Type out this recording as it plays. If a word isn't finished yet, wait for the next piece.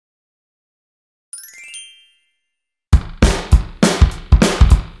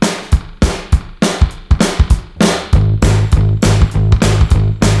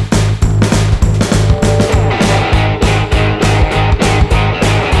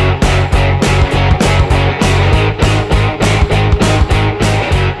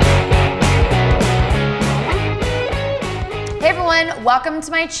welcome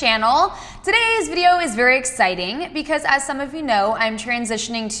to my channel. Today's video is very exciting because, as some of you know, I'm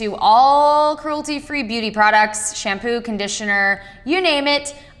transitioning to all cruelty-free beauty products, shampoo, conditioner, you name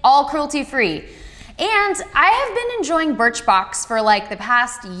it, all cruelty-free. And I have been enjoying Birchbox for like the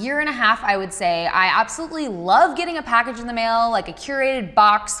past year and a half, I would say. I absolutely love getting a package in the mail, like a curated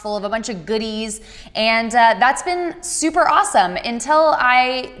box full of a bunch of goodies. And that's been super awesome. Until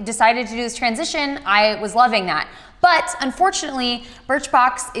I decided to do this transition, I was loving that. But unfortunately,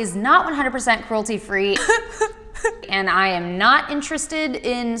 Birchbox is not 100% cruelty-free. And I am not interested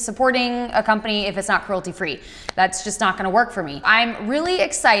in supporting a company if it's not cruelty-free. That's just not gonna work for me. I'm really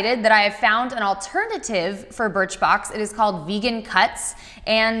excited that I have found an alternative for Birchbox. It is called Vegan Cuts,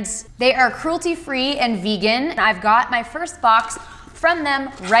 and they are cruelty-free and vegan. I've got my first box from them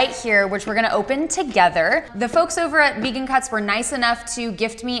right here, which we're gonna open together. The folks over at Vegan Cuts were nice enough to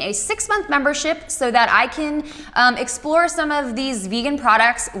gift me a 6-month membership so that I can explore some of these vegan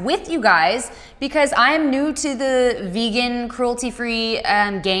products with you guys, because I am new to the vegan cruelty-free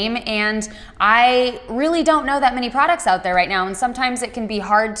game, and I really don't know that many products out there right now, and sometimes it can be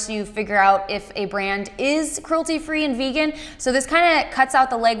hard to figure out if a brand is cruelty-free and vegan. So this kind of cuts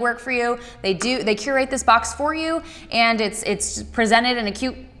out the legwork for you. They curate this box for you, and it's presented in a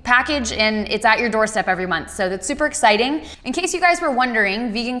cute package, and it's at your doorstep every month. So that's super exciting. In case you guys were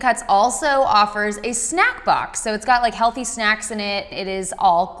wondering, Vegan Cuts also offers a snack box. So it's got like healthy snacks in it. It is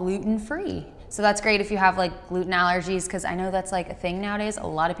all gluten-free. So that's great if you have like gluten allergies, because I know that's like a thing nowadays. A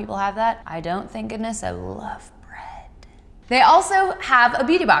lot of people have that. I don't, thank goodness. I love bread. They also have a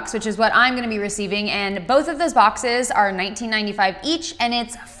beauty box, which is what I'm gonna be receiving, and both of those boxes are $19.95 each, and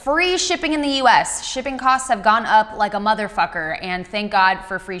it's free shipping in the US. Shipping costs have gone up like a motherfucker, and thank God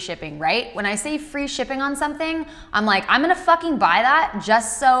for free shipping, right? When I say free shipping on something, I'm like, I'm gonna fucking buy that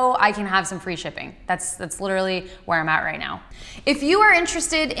just so I can have some free shipping. That's literally where I'm at right now. If you are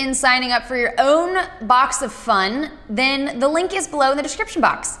interested in signing up for your own box of fun, then the link is below in the description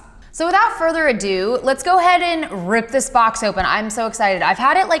box. So without further ado, let's go ahead and rip this box open. I'm so excited. I've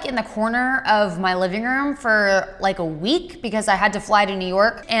had it like in the corner of my living room for like a week because I had to fly to New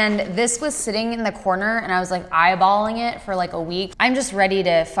York, and this was sitting in the corner and I was like eyeballing it for like a week. I'm just ready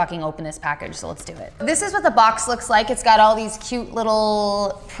to fucking open this package, so let's do it. This is what the box looks like. It's got all these cute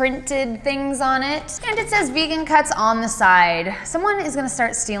little printed things on it, and it says Vegan Cuts on the side. Someone is gonna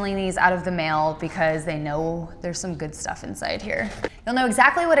start stealing these out of the mail because they know there's some good stuff inside here. You'll know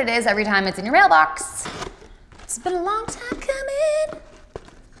exactly what it is every time it's in your mailbox. It's been a long time coming.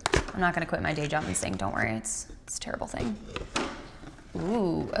 I'm not gonna quit my day job and sing, don't worry, it's a terrible thing.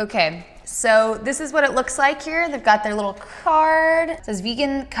 Ooh, okay. So this is what it looks like here. They've got their little card. It says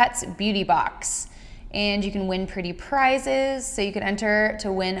Vegan Cuts Beauty Box. And you can win pretty prizes. So you can enter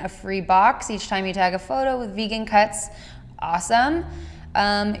to win a free box each time you tag a photo with Vegan Cuts. Awesome.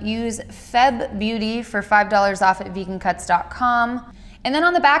 Use Feb Beauty for $5 off at vegancuts.com. And then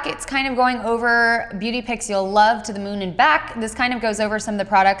on the back, it's kind of going over beauty pics you'll love to the moon and back. This kind of goes over some of the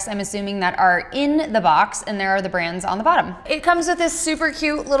products I'm assuming that are in the box, and there are the brands on the bottom. It comes with this super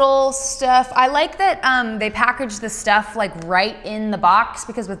cute little stuff. I like that they package the stuff like right in the box,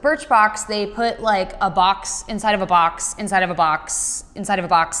 because with Birchbox, they put like a box inside of a box, inside of a box, inside of a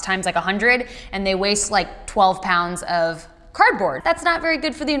box times like 100, and they waste like 12 pounds of cardboard. That's not very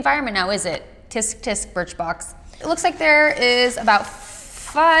good for the environment now, is it? Tisk tisk, Birchbox. It looks like there is about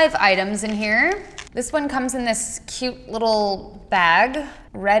 5 items in here. This one comes in this cute little bag.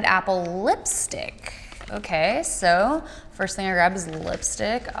 Red apple lipstick. Okay, so first thing I grab is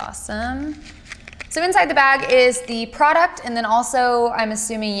lipstick, awesome. So inside the bag is the product, and then also, I'm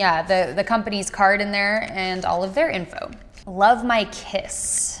assuming, yeah, the company's card in there and all of their info. Love my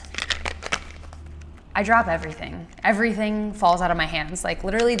kiss. I drop everything. Everything falls out of my hands. Like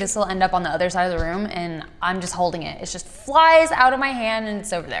literally this will end up on the other side of the room and I'm just holding it. It just flies out of my hand and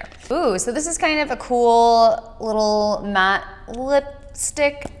it's over there. Ooh, so this is kind of a cool little matte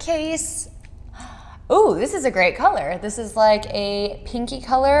lipstick case. Ooh, this is a great color. This is like a pinky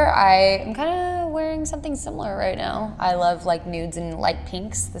color. I am kind of wearing something similar right now. I love like nudes and light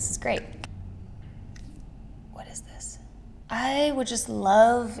pinks. This is great. I would just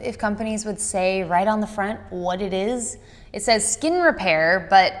love if companies would say right on the front what it is. It says skin repair,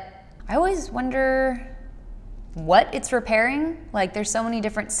 but I always wonder what it's repairing. Like there's so many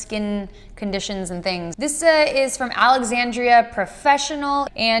different skin conditions and things. This is from Alexandria Professional,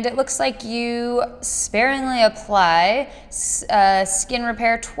 and it looks like you sparingly apply skin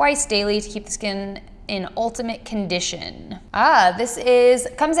repair twice daily to keep the skin in ultimate condition. This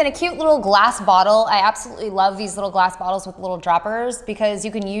comes in a cute little glass bottle. I absolutely love these little glass bottles with little droppers because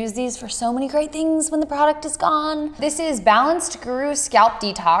you can use these for so many great things when the product is gone. This is Balanced Guru Scalp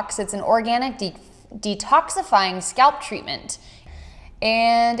Detox. It's an organic detoxifying scalp treatment.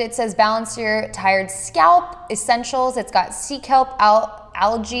 And it says balance your tired scalp, essentials. It's got sea kelp,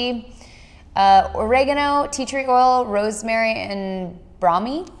 algae, oregano, tea tree oil, rosemary, and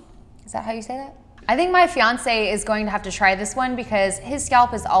brahmi. Is that how you say that? I think my fiance is going to have to try this one because his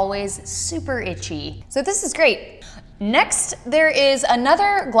scalp is always super itchy. So this is great. Next, there is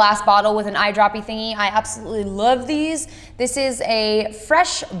another glass bottle with an eye droppy thingy. I absolutely love these. This is a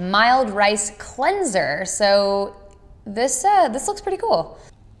fresh mild rice cleanser. So this looks pretty cool.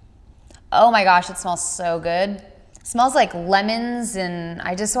 Oh my gosh, it smells so good. It smells like lemons, and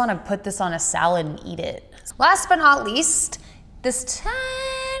I just want to put this on a salad and eat it. Last but not least, this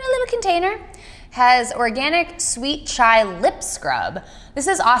tiny little container has organic sweet chai lip scrub. This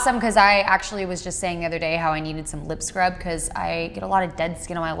is awesome because I actually was just saying the other day how I needed some lip scrub because I get a lot of dead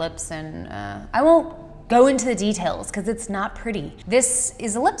skin on my lips, and I won't go into the details because it's not pretty. This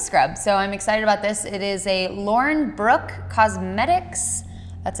is a lip scrub, so I'm excited about this. It is a Lauren Brooke Cosmetics.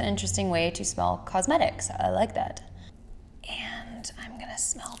 That's an interesting way to spell cosmetics. I like that. And I'm gonna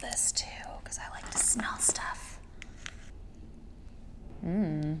smell this too because I like to smell stuff.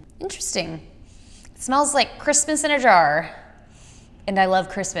 Interesting. It smells like Christmas in a jar. And I love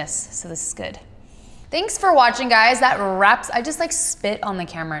Christmas, so this is good. Thanks for watching, guys. That wraps. I just like spit on the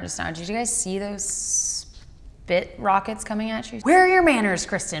camera just now. Did you guys see those spit rockets coming at you? Where are your manners,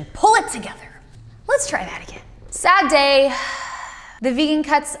 Kristen? Pull it together. Let's try that again. Sad day. The Vegan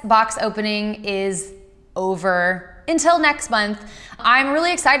Cuts box opening is over. Until next month, I'm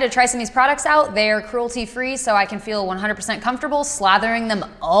really excited to try some of these products out. They are cruelty-free, so I can feel 100% comfortable slathering them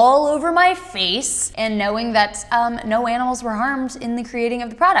all over my face and knowing that no animals were harmed in the creating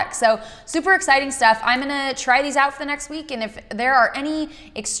of the product. So super exciting stuff. I'm gonna try these out for the next week, and if there are any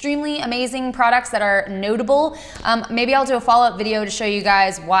extremely amazing products that are notable, maybe I'll do a follow-up video to show you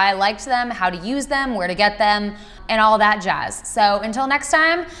guys why I liked them, how to use them, where to get them, and all that jazz. So until next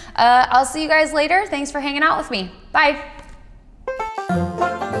time, I'll see you guys later. Thanks for hanging out with me. Bye.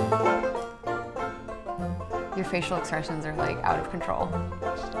 Your facial expressions are like out of control.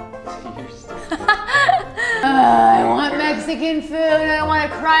 I want Mexican food. I want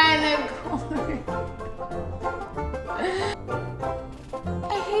to cry in the